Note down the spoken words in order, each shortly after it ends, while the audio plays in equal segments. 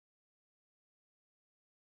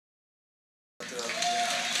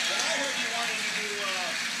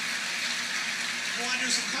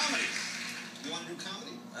some comedy. You want to do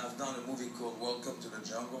comedy? I've done a movie called Welcome to the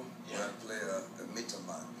Jungle, where I play a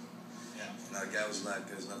mythoman. Yeah. And that guy was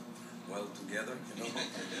like, is not well together, you know?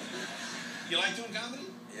 You like doing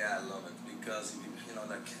comedy? Yeah, I love it because,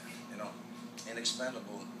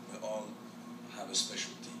 inexpandable, we all have a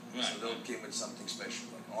specialty. Right. So they all came with something special.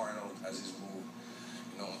 Like Arnold has his move,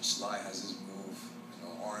 Sly has his move,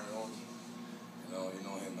 Arnold, you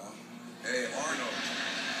know him, huh? Hey, Arnold.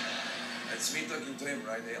 It's me talking to him,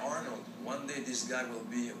 right? Hey, Arnold, one day this guy will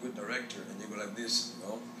be a good director, and you go like this,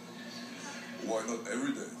 Why not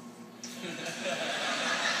every day?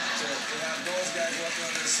 So we have those guys working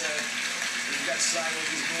on the set. We got Sly with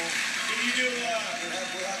his move. Can you do? We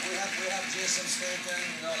have Jason Statham,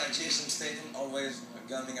 like Jason Statham, always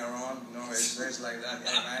gunning around, his face like that,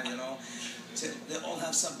 man, They all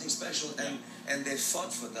have something special, and they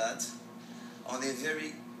fought for that on a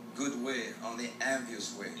very good way, on the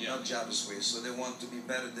envious way, not jealous way. So they want to be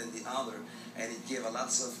better than the other, and it gave a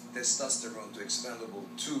lots of testosterone to Expendable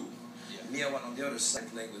 2. Me, I went on the other side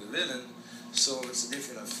playing with a villain, so it's a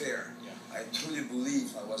different affair. I truly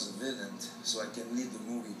believe I was a villain, so I can lead the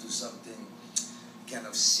movie to something kind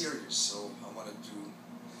of serious. So I wanted to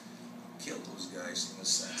kill those guys in a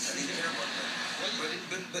sense. I didn't care about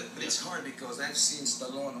that. But it's hard because I've seen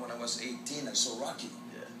Stallone when I was 18. I saw Rocky.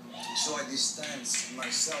 So I distanced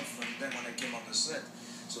myself from them when I came on the set.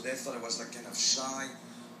 So they thought I was like kind of shy,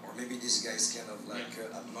 or maybe this guy's kind of like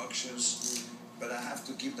obnoxious. But I have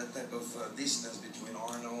to keep that type of distance between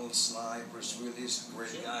Arnold, Sly, Bruce Willis,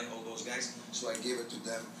 great guy, all those guys. So I gave it to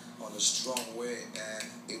them on a strong way, and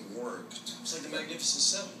it worked. It's like the Magnificent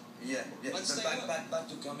Seven. Yeah. But back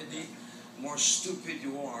to comedy. More stupid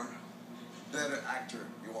you are, better actor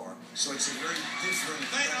you are. So it's a very different.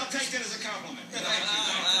 I'll take that as a compliment.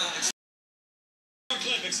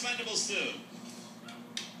 Clip, Expendables 2.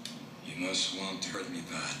 You must want to hurt me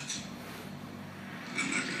bad. I'm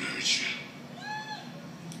not gonna hurt you.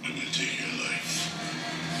 I'm gonna take your life.